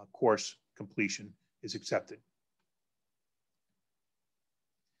course completion is accepted.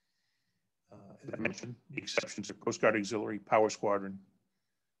 As I mentioned, the exceptions are Coast Guard Auxiliary, Power Squadron.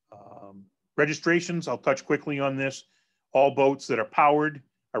 Registrations, I'll touch quickly on this. All boats that are powered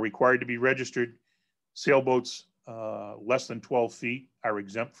are required to be registered. Sailboats less than 12 feet are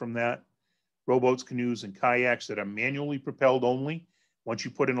exempt from that. rowboats, canoes, and kayaks that are manually propelled only. Once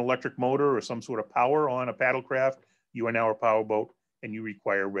you put an electric motor or some sort of power on a paddlecraft, you are now a powerboat and you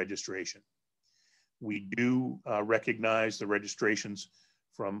require registration. We do recognize the registrations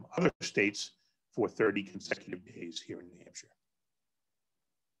from other states for 30 consecutive days here in New Hampshire.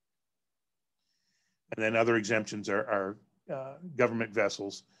 And then other exemptions are government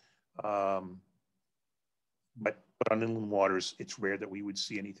vessels. But on inland waters, it's rare that we would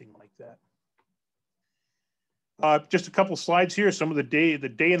see anything like that. Just a couple slides here, some of the day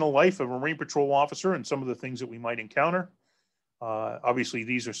in the life of a Marine Patrol officer and some of the things that we might encounter. Obviously,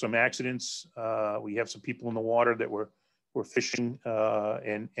 these are some accidents. We have some people in the water that were fishing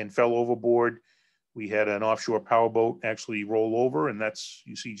and fell overboard. We had an offshore powerboat actually roll over, and that's,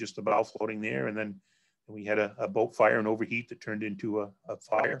 you see just the bow floating there. And then we had a boat fire and overheat that turned into a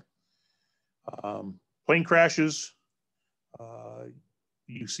fire. Plane crashes.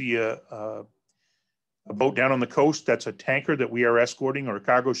 You see a boat down on the coast. That's a tanker that we are escorting, or a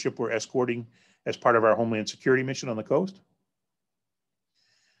cargo ship we're escorting as part of our Homeland Security mission on the coast.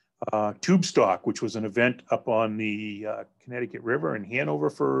 Tube stock, which was an event up on the Connecticut River in Hanover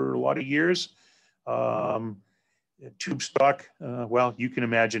for a lot of years. Tube stock, well, you can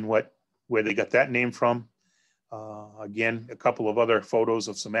imagine where they got that name from. Again, a couple of other photos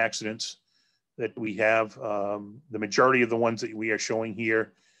of some accidents that we have. The majority of the ones that we are showing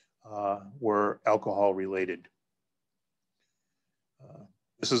here were alcohol related.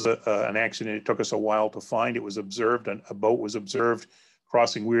 This is an accident. It took us a while to find. It was observed, a boat was observed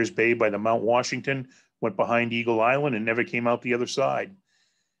crossing Weirs Bay by the Mount Washington, went behind Eagle Island and never came out the other side.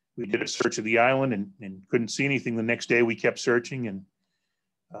 We did a search of the island and couldn't see anything. The next day we kept searching, and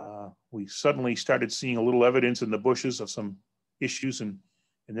we suddenly started seeing a little evidence in the bushes of some issues, and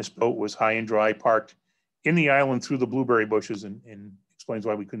this boat was high and dry, parked in the island through the blueberry bushes, and explains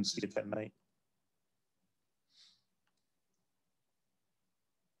why we couldn't see it that night.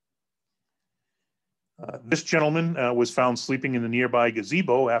 This gentleman was found sleeping in the nearby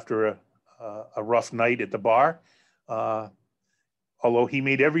gazebo after a rough night at the bar. Although he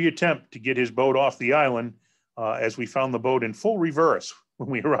made every attempt to get his boat off the island, as we found the boat in full reverse when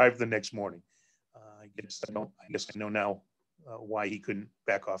we arrived the next morning. I guess I know now why he couldn't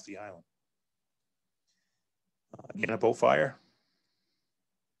back off the island. Again, a boat fire.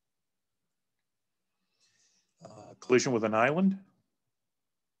 Collision with an island.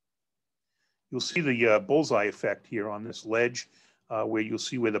 You'll see the bullseye effect here on this ledge, where you'll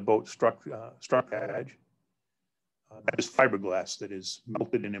see where the boat struck the edge. That is fiberglass that is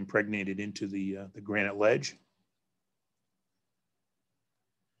melted and impregnated into the granite ledge.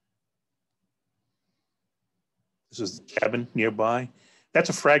 This is the cabin nearby. That's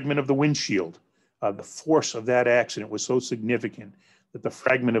a fragment of the windshield. The force of that accident was so significant that the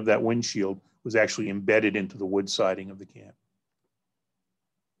fragment of that windshield was actually embedded into the wood siding of the camp.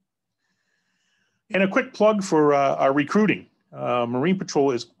 And a quick plug for our recruiting. Marine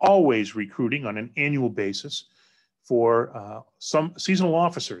Patrol is always recruiting on an annual basis for some seasonal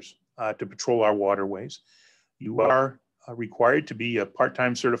officers to patrol our waterways. You are required to be a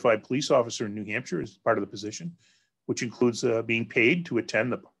part-time certified police officer in New Hampshire as part of the position, which includes being paid to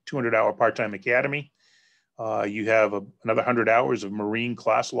attend the 200-hour part-time academy. You have another 100 hours of Marine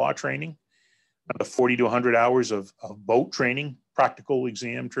class law training, another 40 to 100 hours of boat training, practical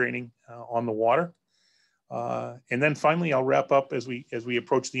exam training on the water. And then finally, I'll wrap up as we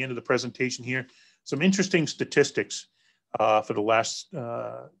approach the end of the presentation here. Some interesting statistics for the last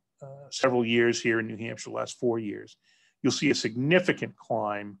several years here in New Hampshire, the last 4 years. You'll see a significant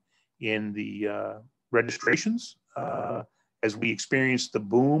climb in the registrations as we experienced the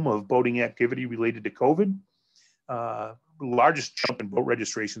boom of boating activity related to COVID. The largest jump in boat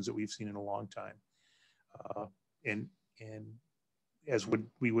registrations that we've seen in a long time. And as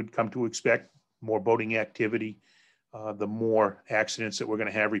we would come to expect, more boating activity, the more accidents that we're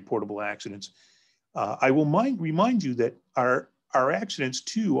going to have, reportable accidents. I will remind you that our accidents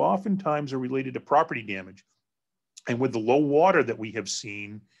too oftentimes are related to property damage. And with the low water that we have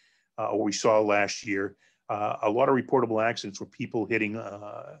seen, or we saw last year, a lot of reportable accidents were people hitting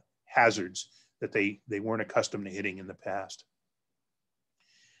hazards that they weren't accustomed to hitting in the past.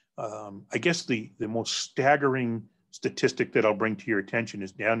 I guess the most staggering statistic that I'll bring to your attention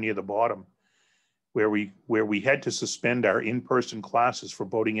is down near the bottom, where we had to suspend our in-person classes for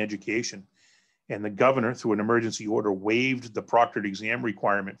boating education. And the governor, through an emergency order, waived the proctored exam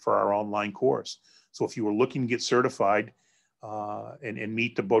requirement for our online course. So if you were looking to get certified and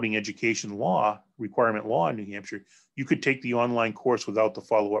meet the boating education law, requirement law in New Hampshire, you could take the online course without the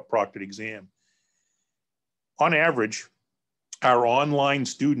follow-up proctored exam. On average, our online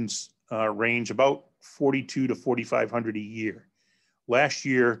students range about 42 to 4,500 a year. Last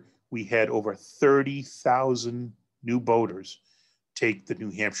year, we had over 30,000 new boaters take the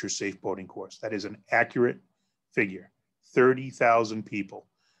New Hampshire Safe Boating course. That is an accurate figure. 30,000 people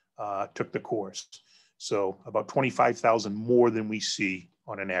took the course. So about 25,000 more than we see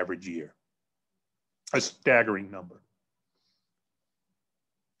on an average year. A staggering number.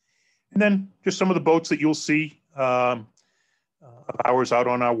 And then just some of the boats that you'll see of ours out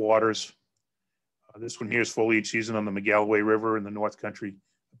on our waters. This one here is foliage season on the McGalloway River in the North Country.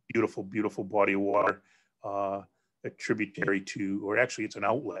 Beautiful, beautiful body of water. A tributary to, or actually it's an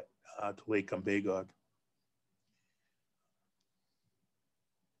outlet to Lake Umbagog.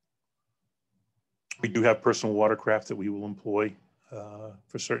 We do have personal watercraft that we will employ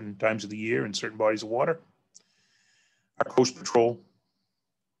for certain times of the year in certain bodies of water. Our coast patrol.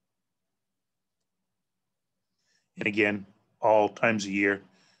 And again, all times of year,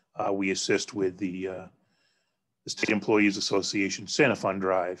 we assist with the State Employees Association Santa Fund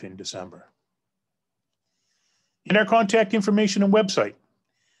Drive in December. In our contact information and website,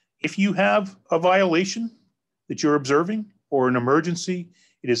 if you have a violation that you're observing or an emergency,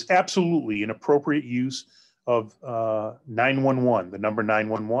 it is absolutely an appropriate use of 911, the number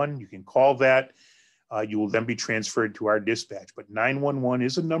 911. You can call that. You will then be transferred to our dispatch. But 911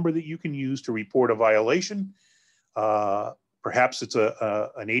 is a number that you can use to report a violation. Perhaps it's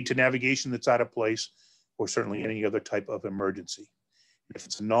an aid to navigation that's out of place, or certainly any other type of emergency. If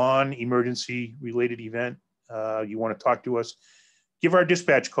it's a non-emergency related event, you want to talk to us, give our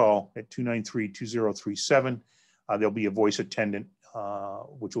dispatch call at 293-2037. There'll be a voice attendant,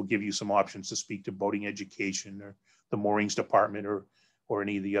 which will give you some options to speak to boating education or the moorings department or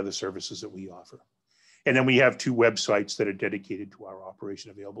any of the other services that we offer. And then we have 2 websites that are dedicated to our operation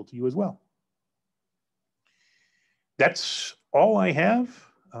available to you as well. That's all I have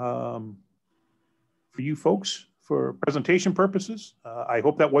for you folks for presentation purposes. I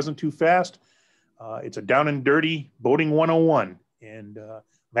hope that wasn't too fast. It's a down and dirty boating 101, and I'm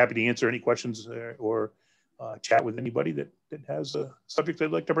happy to answer any questions or chat with anybody that has a subject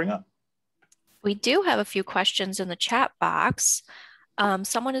they'd like to bring up. We do have a few questions in the chat box.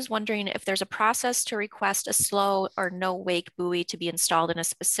 Someone is wondering if there's a process to request a slow or no wake buoy to be installed in a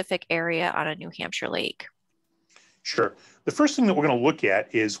specific area on a New Hampshire lake. Sure. The first thing that we're going to look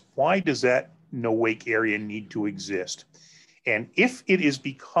at is, why does that no wake area need to exist? And if it is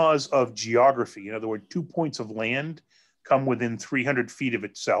because of geography, in other words, 2 points of land come within 300 feet of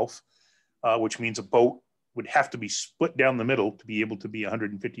itself, which means a boat would have to be split down the middle to be able to be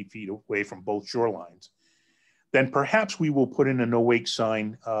 150 feet away from both shorelines, then perhaps we will put in a no wake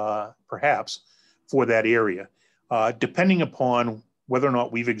sign, perhaps, for that area, depending upon whether or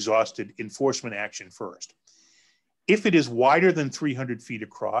not we've exhausted enforcement action first. If it is wider than 300 feet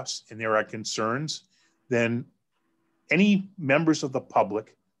across and there are concerns, then any members of the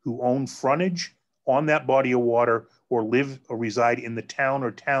public who own frontage on that body of water or live or reside in the town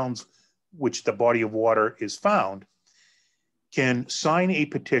or towns which the body of water is found can sign a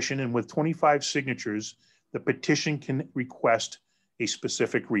petition, and with 25 signatures, the petition can request a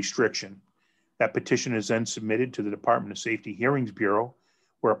specific restriction. That petition is then submitted to the Department of Safety Hearings Bureau,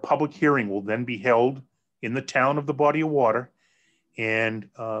 where a public hearing will then be held in the town of the body of water. And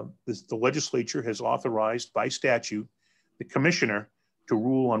the legislature has authorized by statute the commissioner to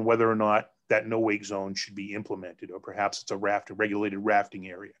rule on whether or not that no wake zone should be implemented, or perhaps it's a regulated rafting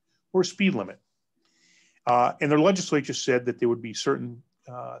area or a speed limit. And the legislature said that there would be certain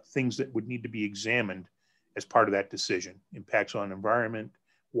things that would need to be examined as part of that decision. Impacts on environment,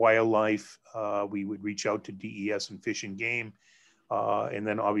 wildlife, we would reach out to DES and Fish and Game, and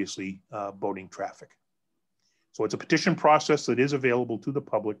then obviously boating traffic. So it's a petition process that is available to the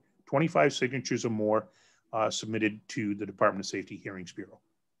public, 25 signatures or more submitted to the Department of Safety Hearings Bureau.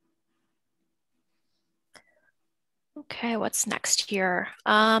 Okay, what's next here?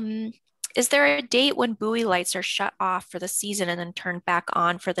 Is there a date when buoy lights are shut off for the season and then turned back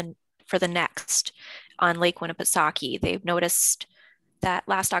on for the next on Lake Winnipesaukee? They've noticed that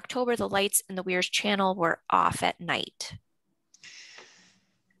last October, the lights in the Weirs Channel were off at night.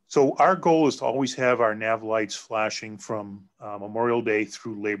 So our goal is to always have our nav lights flashing from Memorial Day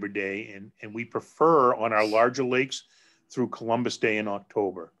through Labor Day, and we prefer on our larger lakes through Columbus Day in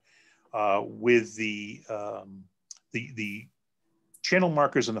October. With the channel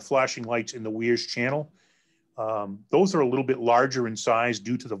markers and the flashing lights in the Weirs Channel, those are a little bit larger in size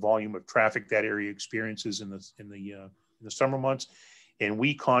due to the volume of traffic that area experiences in the summer months, and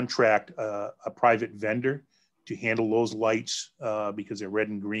we contract a private vendor to handle those lights because they're red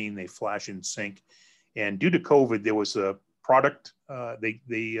and green, they flash in sync. And due to COVID, there was a product.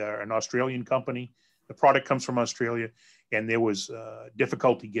 They are an Australian company. The product comes from Australia, and there was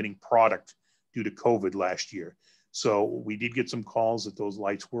difficulty getting product due to COVID last year. So we did get some calls that those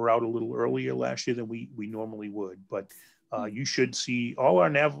lights were out a little earlier last year than we normally would. But you should see all our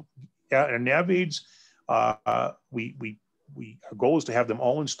nav aids. Our goal is to have them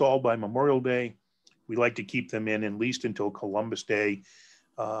all installed by Memorial Day. We like to keep them in at least until Columbus Day,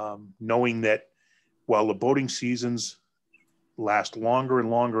 knowing that while the boating seasons last longer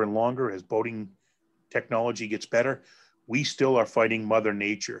and longer and longer as boating technology gets better, we still are fighting Mother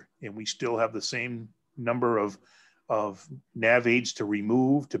Nature, and we still have the same number of nav aids to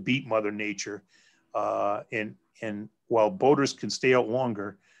remove to beat Mother Nature. And while boaters can stay out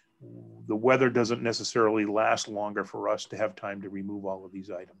longer, the weather doesn't necessarily last longer for us to have time to remove all of these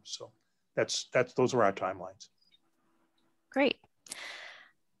items. So those are our timelines. Great.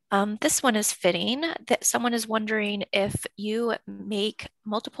 This one is fitting that someone is wondering if you make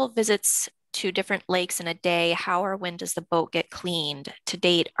multiple visits to different lakes in a day, how or when does the boat get cleaned? To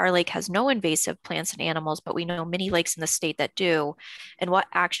date, our lake has no invasive plants and animals, but we know many lakes in the state that do. And what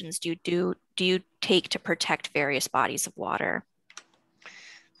actions do you take to protect various bodies of water?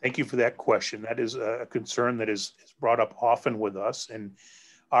 Thank you for that question. That is a concern that is brought up often with us. And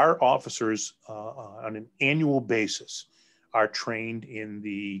our officers on an annual basis are trained in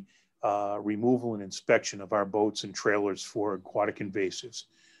the removal and inspection of our boats and trailers for aquatic invasives.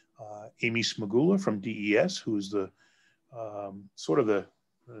 Amy Smagula from DES, who's the sort of the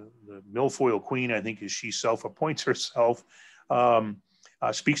milfoil queen, I think, as she self-appoints herself,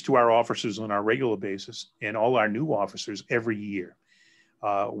 speaks to our officers on a regular basis and all our new officers every year.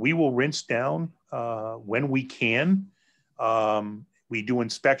 We will rinse down when we can. We do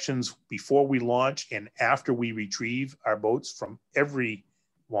inspections before we launch and after we retrieve our boats from every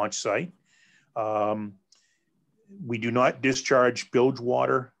launch site. We do not discharge bilge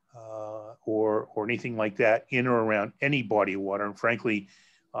water or anything like that in or around any body of water. And frankly,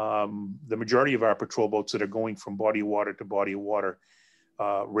 the majority of our patrol boats that are going from body of water to body of water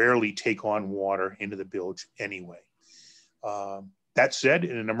rarely take on water into the bilge anyway. That said,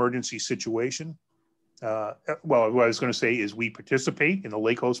 in an emergency situation, well, what I was going to say is we participate in the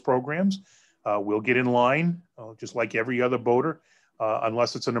lake host programs. We'll get in line, just like every other boater,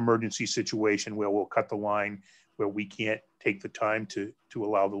 unless it's an emergency situation where we'll cut the line where we can't take the time to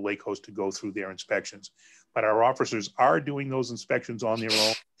allow the lake host to go through their inspections. But our officers are doing those inspections on their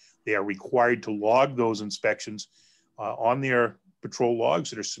own. They are required to log those inspections on their patrol logs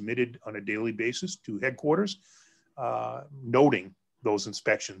that are submitted on a daily basis to headquarters, noting those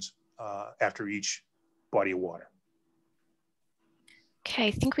inspections after each body of water. Okay,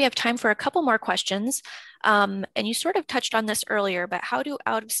 I think we have time for a couple more questions. And you sort of touched on this earlier, but how do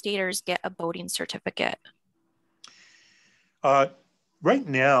out-of-staters get a boating certificate? Right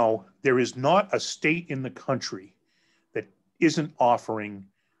now, there is not a state in the country that isn't offering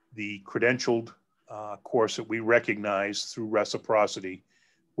the credentialed course that we recognize through reciprocity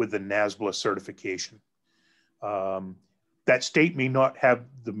with the NASBLA certification. That state may not have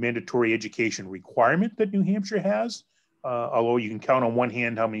the mandatory education requirement that New Hampshire has, although you can count on one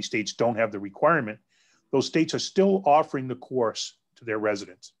hand how many states don't have the requirement. Those states are still offering the course to their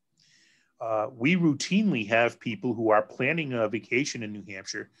residents. We routinely have people who are planning a vacation in New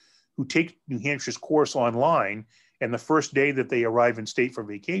Hampshire who take New Hampshire's course online, and the first day that they arrive in state for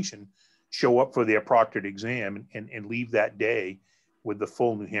vacation, show up for their proctored exam and leave that day with the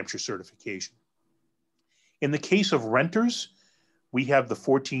full New Hampshire certification. In the case of renters, we have the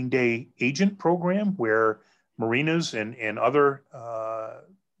 14-day agent program where marinas and other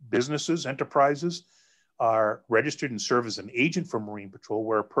businesses, enterprises, are registered and serve as an agent for Marine Patrol,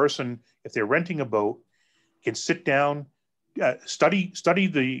 where a person, if they're renting a boat, can sit down, study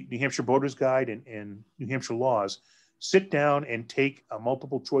the New Hampshire Boater's Guide and New Hampshire laws, sit down and take a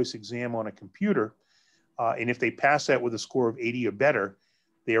multiple choice exam on a computer. And if they pass that with a score of 80 or better,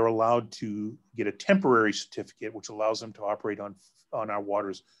 they are allowed to get a temporary certificate, which allows them to operate on our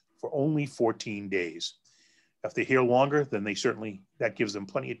waters for only 14 days. If they're here longer, then that gives them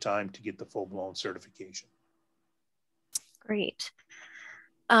plenty of time to get the full-blown certification. Great.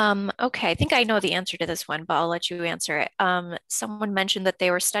 Okay, I think I know the answer to this one, but I'll let you answer it. Someone mentioned that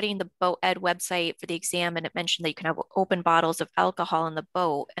they were studying the Boat Ed website for the exam, and it mentioned that you can have open bottles of alcohol in the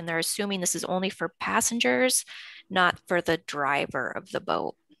boat, and they're assuming this is only for passengers, not for the driver of the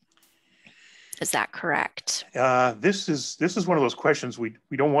boat. Is that correct? This is one of those questions we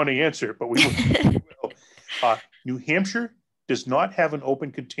don't want to answer, but we will. New Hampshire does not have an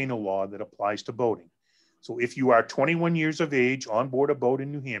open container law that applies to boating. So if you are 21 years of age on board a boat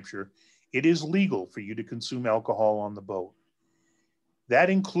in New Hampshire it is legal for you to consume alcohol on the boat. That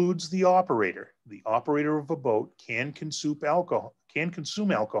includes the operator. The operator of a boat can consume alcohol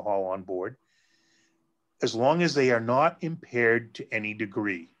on board as long as they are not impaired to any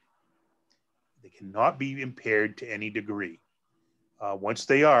degree. They cannot be impaired to any degree. Once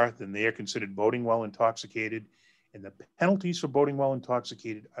they are, then they are considered boating while intoxicated, and the penalties for boating while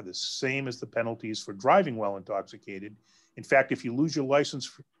intoxicated are the same as the penalties for driving while intoxicated. In fact, if you lose your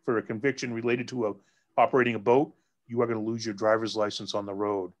license for a conviction related to operating a boat, you are going to lose your driver's license on the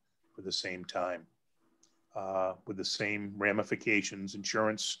road for the same time, with the same ramifications,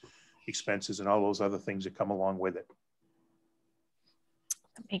 insurance expenses, and all those other things that come along with it.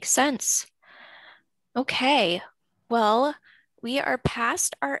 That makes sense. Okay, well, we are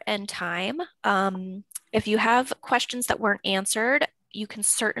past our end time. If you have questions that weren't answered, you can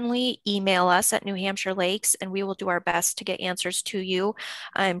certainly email us at New Hampshire Lakes and we will do our best to get answers to you.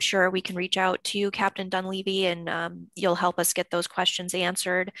 I'm sure we can reach out to you, Captain Dunleavy, and you'll help us get those questions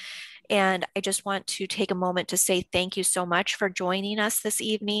answered. And I just want to take a moment to say thank you so much for joining us this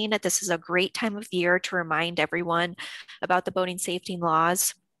evening. This is a great time of year to remind everyone about the boating safety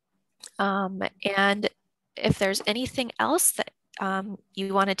laws. And if there's anything else that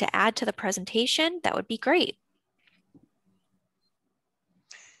you wanted to add to the presentation, that would be great.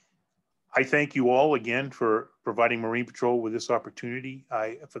 I thank you all again for providing Marine Patrol with this opportunity.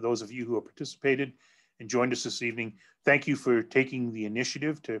 For those of you who have participated and joined us this evening, thank you for taking the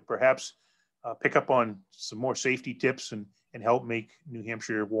initiative to perhaps pick up on some more safety tips and help make New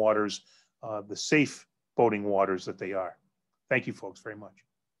Hampshire waters the safe boating waters that they are. Thank you, folks, very much.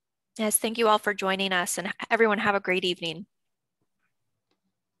 Yes, thank you all for joining us, and everyone have a great evening.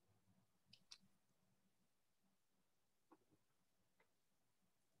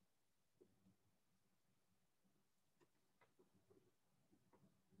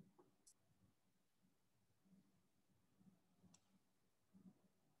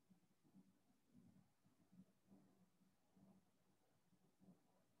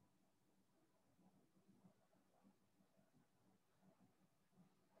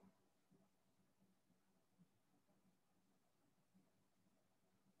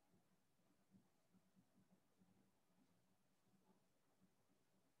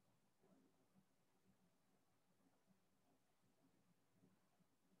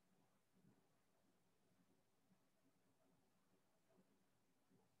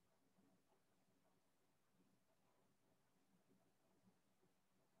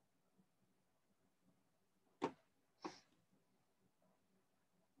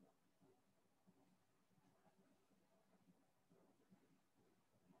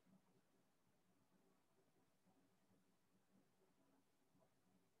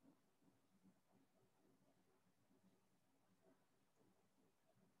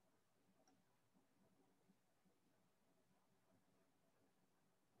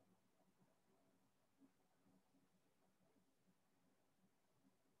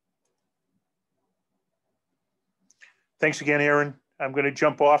 Thanks again, Aaron. I'm going to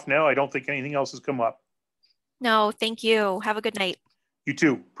jump off now. I don't think anything else has come up. No, thank you. Have a good night. You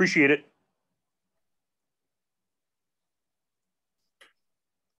too. Appreciate it.